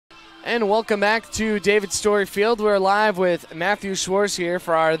And welcome back to David Story Field. We're live with Matthew Schwarz here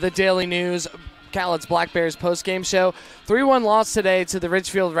for our The Daily News Cowlitz Black Bears postgame show. 3-1 loss today to the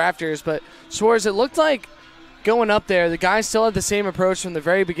Ridgefield Raptors, but Schwarz, it looked like going up there, the guys still had the same approach from the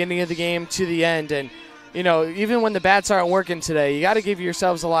very beginning of the game to the end. And, you know, even when the bats aren't working today, you got to give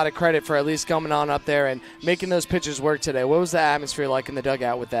yourselves a lot of credit for at least coming on up there and making those pitchers work today. What was the atmosphere like in the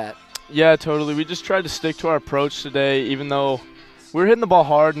dugout with that? Yeah, totally. We just tried to stick to our approach today, even though we were hitting the ball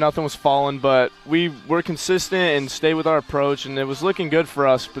hard, nothing was falling, but we were consistent and stayed with our approach, and it was looking good for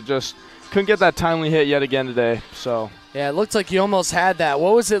us, but just couldn't get that timely hit yet again today. So yeah, it looked like you almost had that.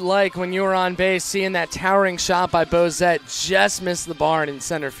 What was it like when you were on base seeing that towering shot by Bozette just miss the barn in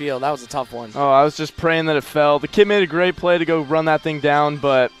center field? That was a tough one. Oh, I was just praying that it fell. The kid made a great play to go run that thing down,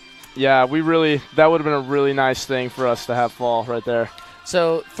 but yeah, that would have been a really nice thing for us to have fall right there.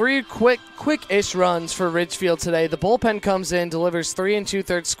 So 3 quick-ish runs for Ridgefield today. The bullpen comes in, delivers 3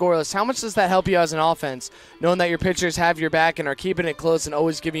 2/3 scoreless. How much does that help you as an offense, knowing that your pitchers have your back and are keeping it close and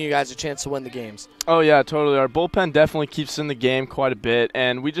always giving you guys a chance to win the games? Oh, yeah, totally. Our bullpen definitely keeps in the game quite a bit,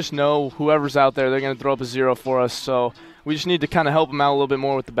 and we just know whoever's out there, they're going to throw up a zero for us. So we just need to kind of help them out a little bit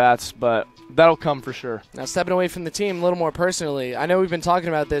more with the bats, but that'll come for sure. Now, stepping away from the team a little more personally, I know we've been talking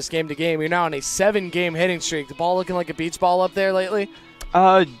about this game to game. You're now on a 7-game hitting streak. The ball looking like a beach ball up there lately?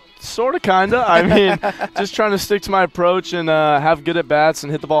 Sort of, kind of. I mean, just trying to stick to my approach and have good at-bats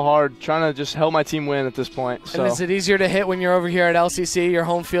and hit the ball hard, trying to just help my team win at this point. So. And is it easier to hit when you're over here at LCC, your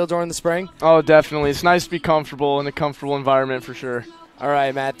home field during the spring? Oh, definitely. It's nice to be comfortable in a comfortable environment for sure. All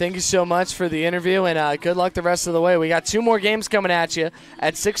right, Matt, thank you so much for the interview, and good luck the rest of the way. We got 2 more games coming at you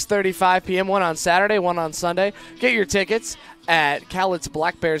at 6:35 p.m., one on Saturday, one on Sunday. Get your tickets at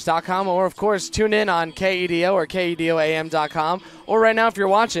CowlitzBlackBears.com, or, of course, tune in on KEDO or KEDOAM.com, or right now if you're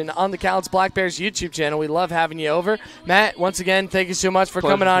watching on the Cowlitz Black Bears YouTube channel. We love having you over. Matt, once again, thank you so much for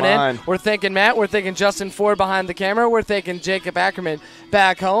coming on in. We're thanking Matt. We're thanking Justin Ford behind the camera. We're thanking Jacob Ackerman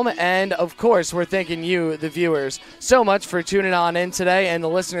back home. And, of course, we're thanking you, the viewers, so much for tuning on in today, and the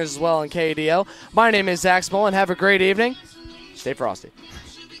listeners as well on KEDO. My name is Zach Smolin. Have a great evening. Stay frosty.